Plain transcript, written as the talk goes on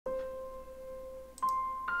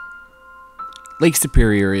Lake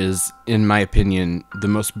Superior is, in my opinion, the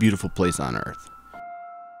most beautiful place on Earth.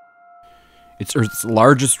 It's Earth's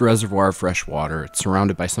largest reservoir of fresh water. It's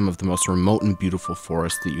surrounded by some of the most remote and beautiful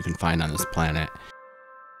forests that you can find on this planet.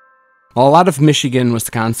 While a lot of Michigan,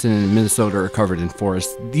 Wisconsin, and Minnesota are covered in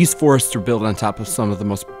forests, these forests are built on top of some of the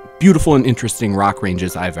most beautiful and interesting rock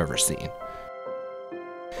ranges I've ever seen.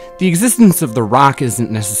 The existence of the rock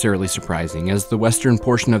isn't necessarily surprising, as the western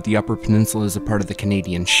portion of the Upper Peninsula is a part of the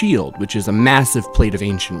Canadian Shield, which is a massive plate of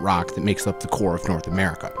ancient rock that makes up the core of North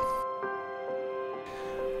America.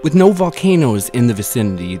 With no volcanoes in the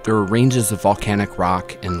vicinity, there are ranges of volcanic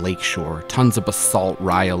rock and lakeshore, tons of basalt,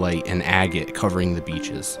 rhyolite, and agate covering the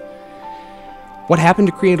beaches. What happened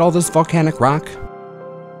to create all this volcanic rock?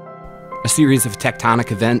 A series of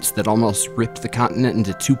tectonic events that almost ripped the continent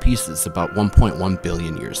into two pieces about 1.1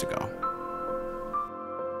 billion years ago.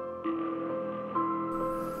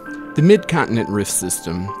 The Midcontinent Rift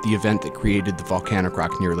system, the event that created the volcanic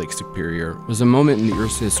rock near Lake Superior, was a moment in the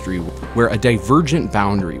Earth's history where a divergent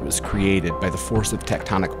boundary was created by the force of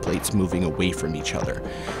tectonic plates moving away from each other.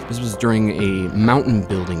 This was during a mountain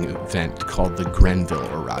building event called the Grenville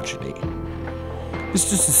orogeny. This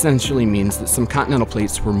just essentially means that some continental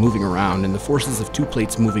plates were moving around, and the forces of two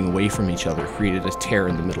plates moving away from each other created a tear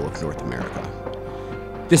in the middle of North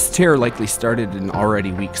America. This tear likely started in an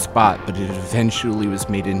already weak spot, but it eventually was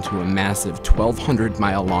made into a massive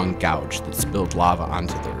 1,200-mile-long gouge that spilled lava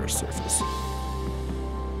onto the Earth's surface.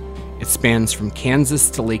 It spans from Kansas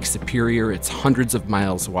to Lake Superior. It's hundreds of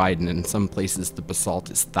miles wide, and in some places the basalt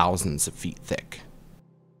is thousands of feet thick.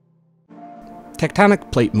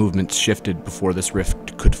 Tectonic plate movements shifted before this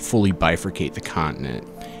rift could fully bifurcate the continent,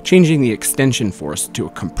 changing the extension force to a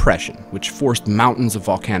compression, which forced mountains of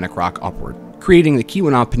volcanic rock upward, creating the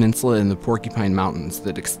Keweenaw Peninsula and the Porcupine Mountains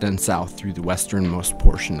that extend south through the westernmost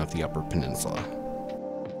portion of the Upper Peninsula.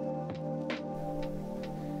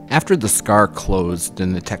 After the scar closed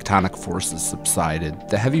and the tectonic forces subsided,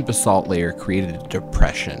 the heavy basalt layer created a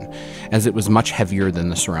depression, as it was much heavier than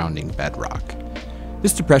the surrounding bedrock.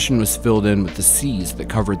 This depression was filled in with the seas that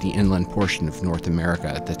covered the inland portion of North America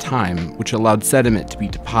at the time, which allowed sediment to be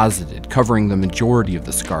deposited, covering the majority of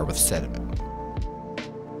the scar with sediment.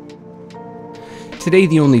 Today,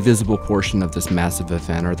 the only visible portion of this massive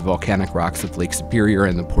event are the volcanic rocks of Lake Superior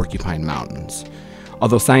and the Porcupine Mountains.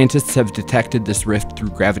 Although scientists have detected this rift through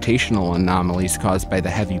gravitational anomalies caused by the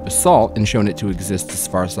heavy basalt and shown it to exist as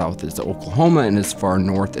far south as Oklahoma and as far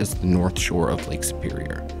north as the north shore of Lake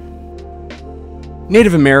Superior.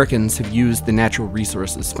 Native Americans have used the natural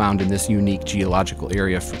resources found in this unique geological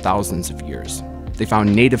area for thousands of years. They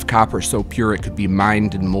found native copper so pure it could be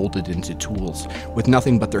mined and molded into tools, with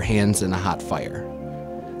nothing but their hands and a hot fire.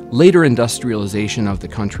 Later industrialization of the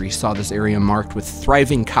country saw this area marked with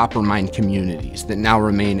thriving copper mine communities that now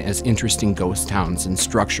remain as interesting ghost towns and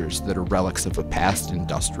structures that are relics of a past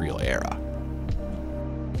industrial era.